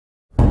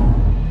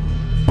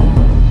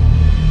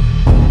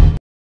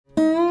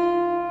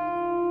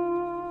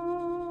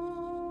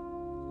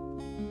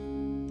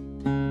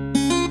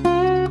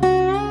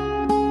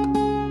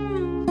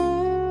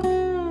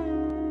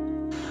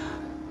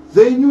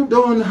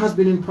Dawn has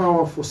been in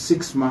power for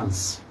 6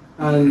 months.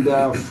 And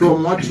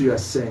from what you are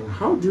saying,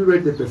 how do you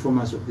rate the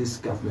performance of this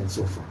government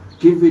so far?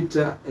 Give it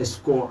a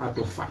score out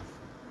of 5.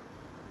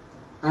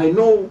 I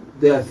know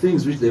there are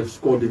things which they've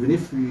scored, even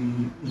if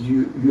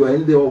you are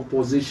in the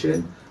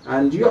opposition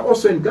and you are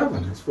also in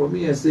governance. For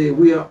me, I say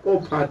we are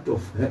all part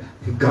of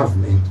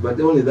government, but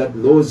only that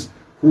those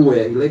who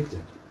were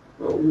elected.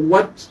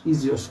 What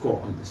is your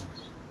score on this?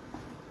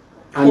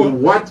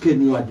 And what can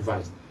you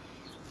advise?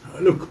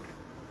 Look,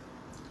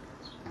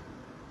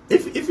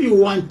 if you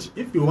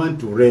want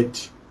to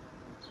rate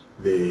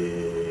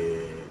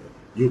the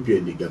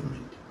Upnd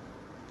government,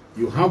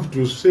 you have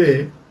to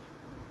say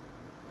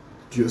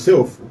to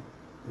yourself,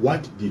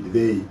 what did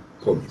they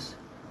promise?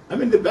 I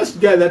mean, the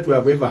best guy that we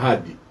have ever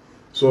had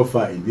so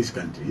far in this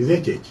country is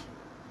HH.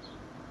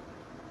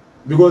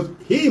 Because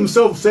he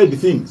himself said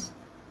things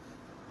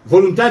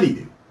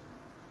voluntarily.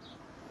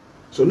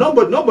 So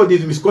nobody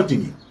is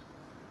misquoting him.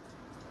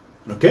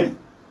 Okay?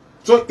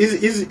 So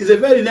he's a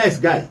very nice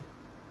guy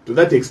to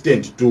that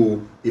extent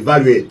to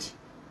evaluate.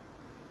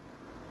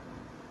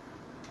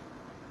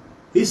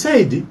 He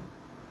said,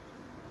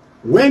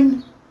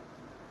 when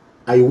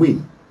I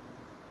win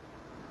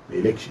the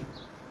election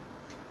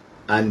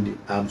and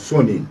I'm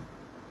sworn in,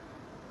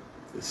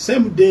 the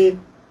same day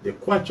the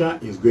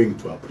Kwacha is going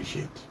to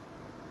appreciate.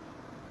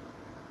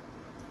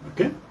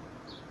 Okay?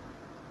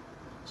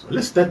 So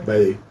let's start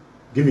by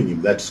giving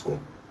him that score.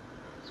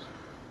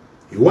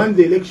 He won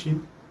the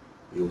election,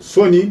 he was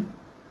sworn in.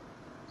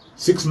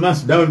 6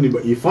 months down,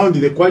 he found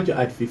the Kwacha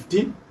at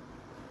 15.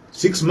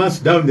 6 months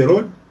down the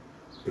road,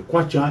 the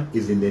Kwacha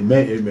is in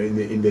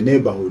the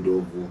neighborhood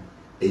of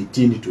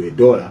 18 to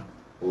 $1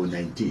 or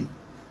 19.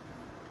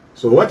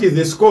 So what is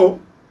the score?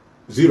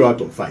 0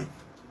 out of 5.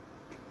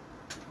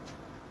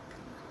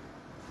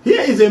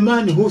 Here is a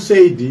man who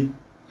said,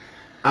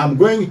 I'm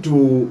going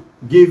to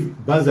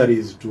give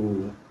bursaries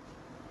to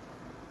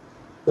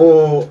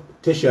all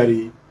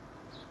tertiary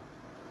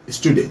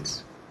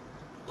students,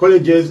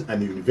 colleges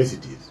and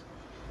universities.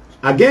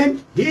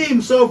 Again, he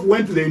himself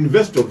went to the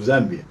University of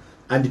Zambia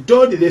and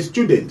told the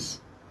students,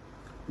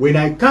 when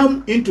I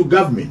come into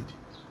government,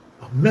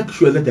 I'll make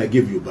sure that I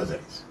give you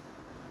bursaries.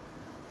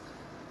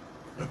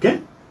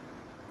 Okay?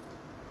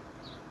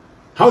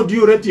 How do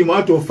you rate him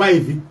out of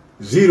 5?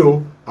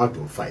 0 out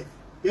of 5.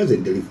 He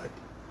hasn't delivered.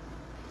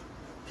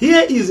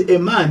 Here is a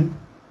man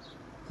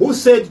who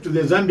said to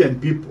the Zambian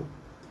people,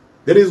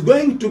 there is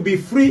going to be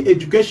free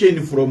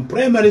education from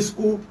primary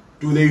school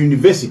to the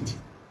university.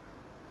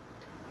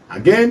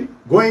 Again,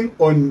 going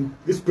on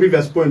this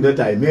previous point that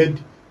I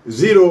made,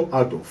 0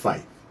 out of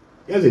 5.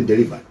 He hasn't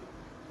delivered.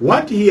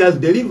 What he has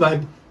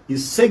delivered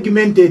is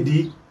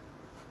segmented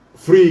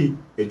free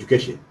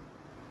education.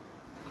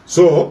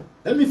 So,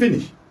 let me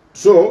finish.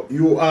 So,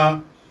 you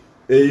are,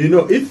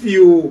 if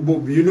you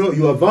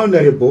are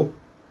vulnerable,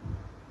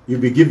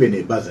 you'll be given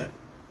a bursary.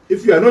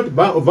 If you are not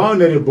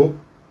vulnerable,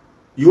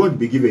 you won't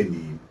be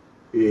given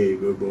a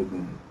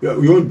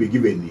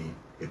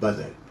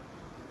bursary.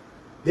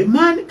 The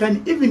man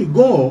can even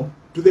go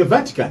to the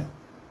Vatican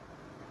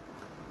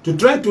to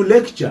try to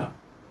lecture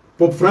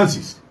Pope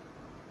Francis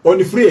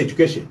on free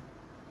education,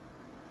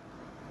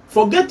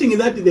 forgetting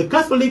that the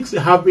Catholics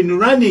have been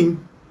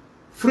running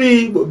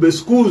free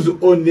schools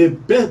on the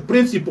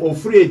principle of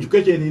free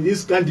education in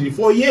this country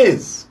for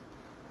years.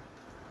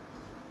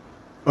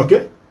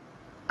 Okay?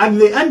 And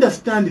they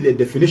understand the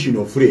definition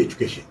of free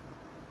education.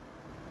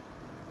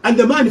 And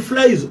the man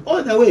flies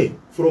all the way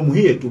from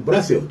here to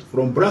Brussels,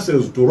 from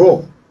Brussels to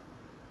Rome,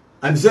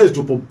 and says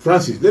to Pope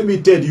Francis, let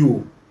me tell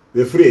you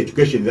the free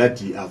education that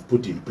he have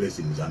put in place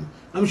in Zambia.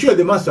 I'm sure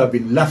they must have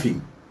been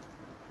laughing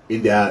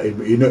in their,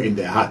 in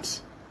their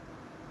hearts.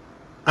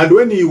 And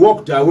when he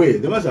walked away,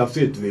 they must have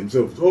said to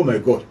themselves, oh my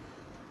God,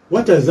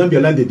 what has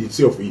Zambia landed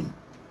itself in?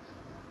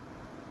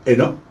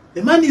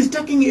 The man is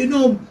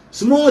taking,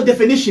 small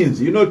definitions,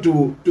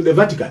 to the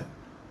Vatican.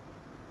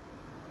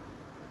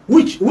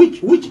 Which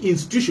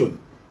institution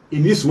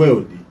in this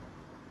world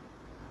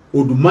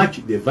would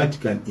match the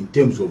Vatican in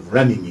terms of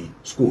running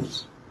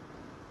schools?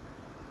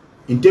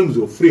 In terms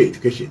of free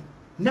education?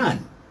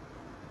 None.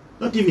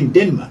 Not even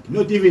Denmark,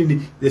 not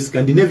even the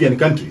Scandinavian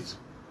countries.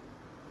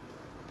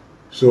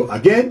 So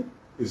again,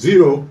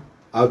 0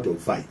 out of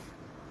 5.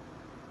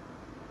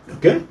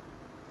 Okay?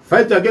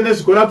 Fight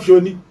against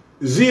corruption,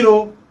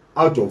 0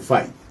 out of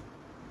 5.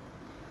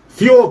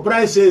 Fuel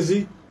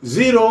prices,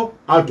 0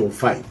 out of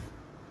 5.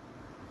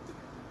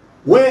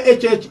 Where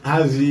HH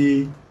has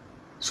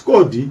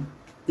scored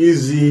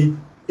is in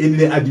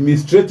the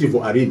administrative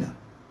arena.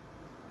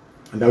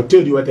 And I'll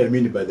tell you what I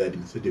mean by the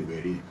administrative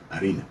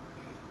arena.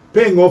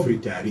 Paying off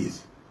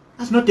retirees.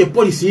 That's not a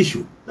policy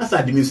issue. That's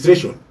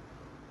administration.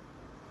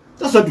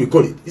 That's what we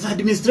call it. It's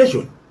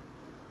administration.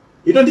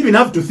 You don't even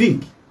have to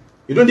think.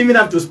 You don't even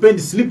have to spend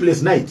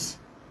sleepless nights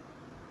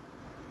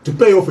to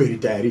pay off a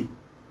retiree.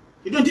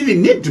 You don't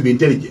even need to be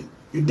intelligent.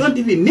 You don't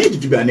even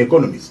need to be an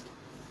economist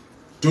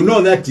to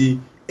know that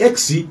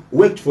X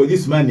worked for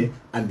this money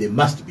and they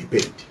must be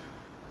paid.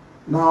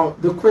 Now,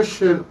 the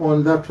question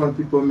on that one,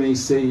 people may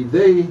say,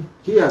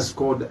 he has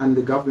scored and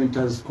the government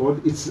has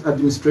scored. It's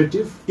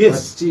administrative, yes. But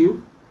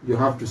still, you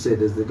have to say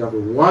there's the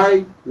government.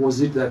 Why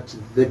was it that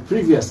the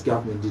previous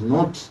government did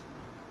not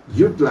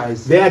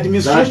utilize the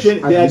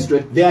administration?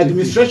 The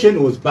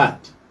administration was bad.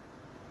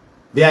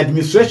 The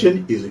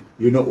administration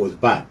was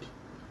bad,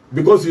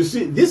 because you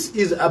see, this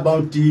is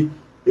about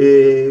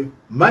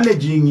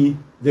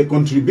managing the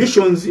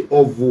contributions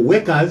of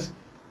workers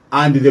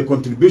and the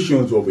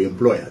contributions of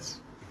employers.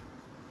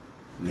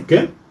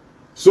 Okay,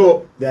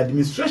 so the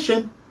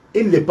administration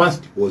in the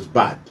past was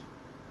bad,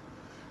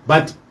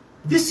 but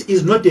this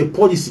is not a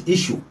policy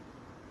issue.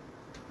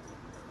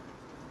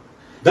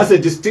 That's a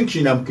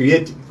distinction I'm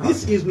creating.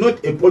 This is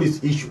not a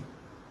policy issue.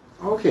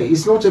 Okay,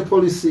 it's not a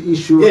policy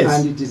issue, yes.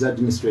 And it is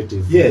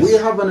administrative. Yes. We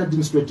have an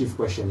administrative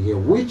question here,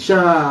 which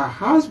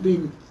has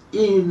been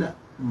in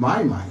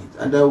my mind,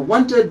 and I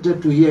wanted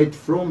to hear it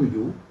from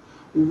you.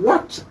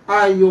 What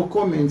are your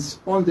comments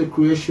on the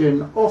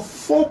creation of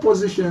 4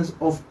 positions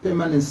of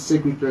permanent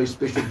secretary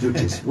special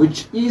duties,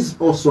 which is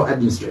also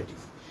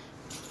administrative?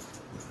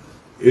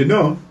 You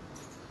know,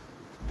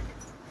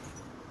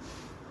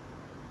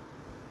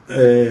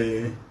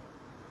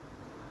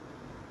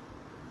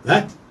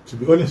 that, to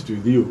be honest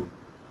with you,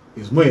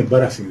 is more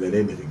embarrassing than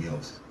anything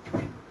else.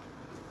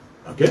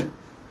 Okay?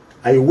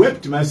 I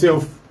worked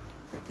myself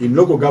in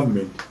local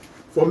government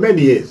for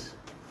many years.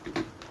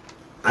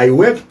 I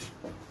worked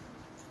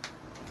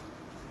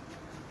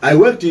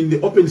in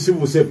the open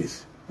civil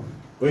service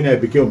when I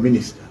became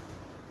minister.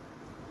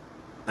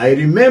 I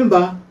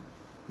remember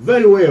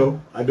very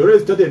well, I'd already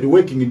started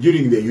working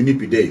during the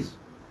UNIP days.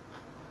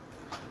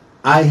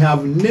 I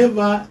have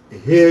never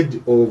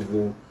heard of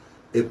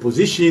a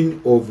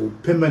position of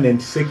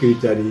permanent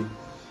secretary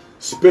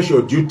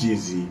special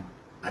duties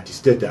at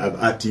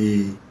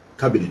the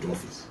cabinet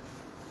office.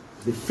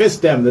 The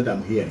first time that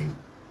I'm hearing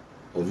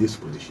of this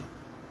position.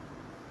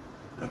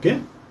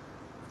 Okay?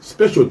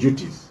 Special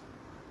duties.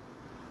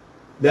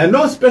 There are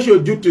no special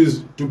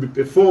duties to be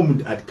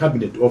performed at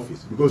cabinet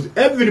office, because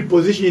every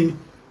position,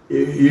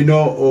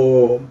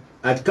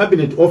 at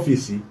cabinet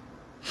office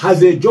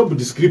has a job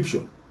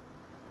description.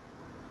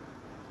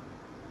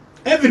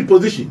 Every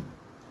position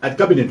at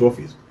cabinet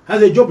office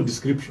has a job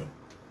description.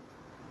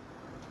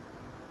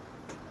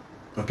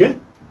 Okay?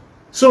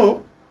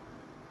 So,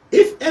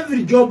 if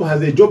every job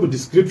has a job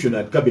description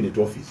at cabinet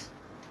office,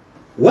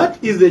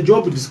 what is the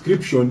job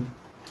description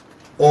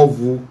of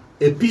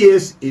a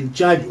PS in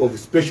charge of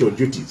special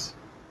duties?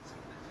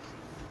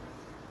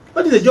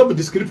 What is the job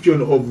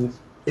description of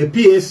a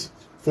PS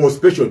for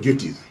special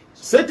duties?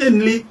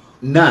 Certainly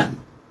none.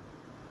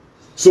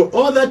 So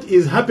all that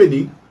is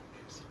happening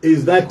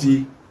is that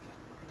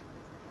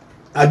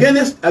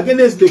against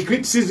the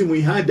criticism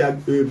we had,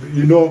 against the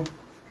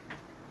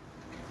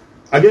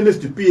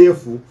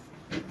PF,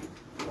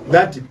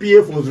 that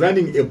PF was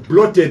running a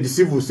bloated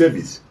civil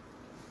service.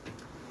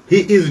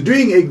 He is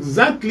doing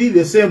exactly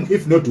the same,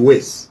 if not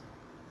worse,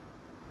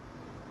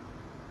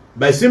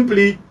 by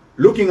simply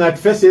looking at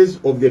faces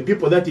of the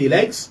people that he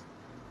likes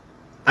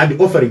and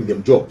offering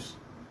them jobs,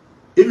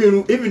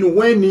 even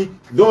when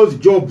those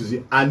jobs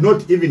are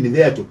not even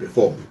there to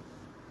perform.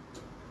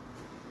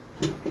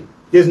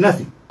 There's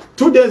nothing.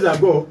 2 days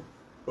ago,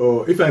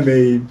 if I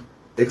may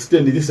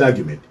extend this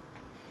argument,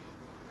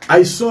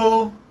 I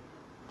saw,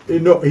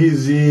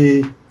 his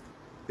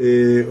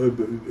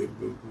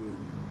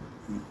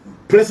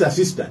press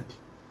assistant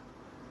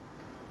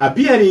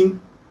appearing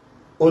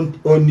on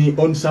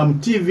some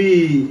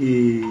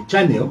TV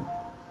channel,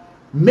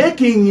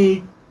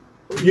 making,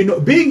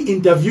 being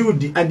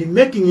interviewed and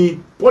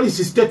making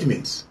policy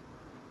statements.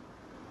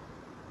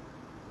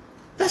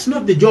 That's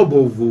not the job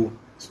of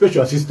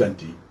special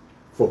assistant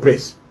for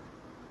press.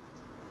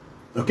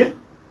 Okay?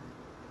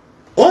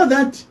 All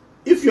that,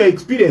 if you are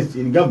experienced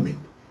in government,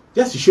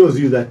 just shows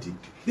you that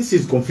this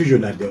is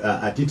confusion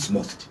at its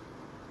most.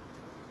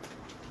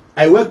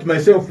 I worked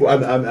myself. I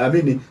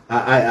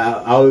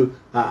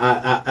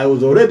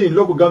was already in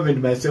local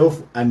government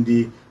myself,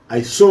 and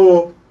I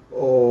saw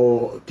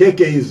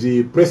KK's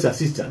press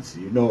assistants.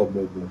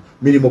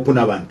 Minimo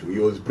Punabantu, he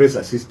was press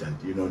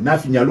assistant.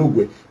 Nafi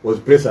Nyalugwe was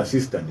press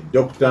assistant.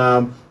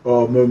 Dr.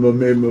 What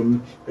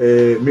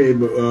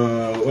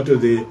was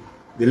the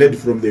lady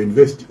from the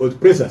university was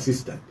press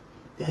assistant.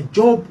 Their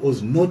job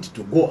was not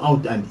to go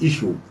out and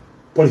issue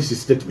policy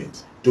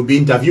statements, to be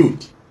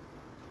interviewed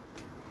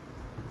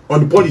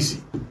on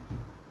policy.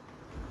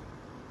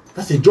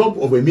 That's the job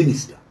of a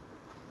minister.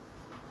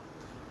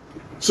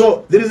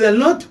 So there is a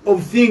lot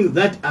of things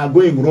that are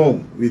going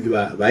wrong with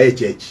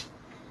YHH.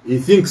 He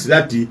thinks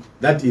that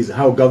that is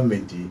how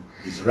government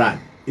is run.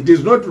 It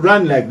is not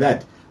run like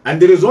that.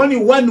 And there is only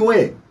one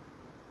way,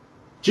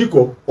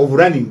 Chico, of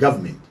running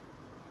government.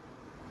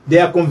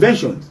 There are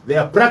conventions,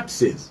 there are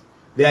practices,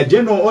 there are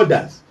general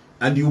orders,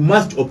 and you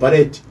must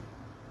operate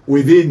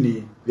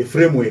within the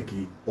framework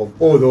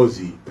of all those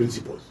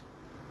principles.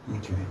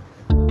 Okay.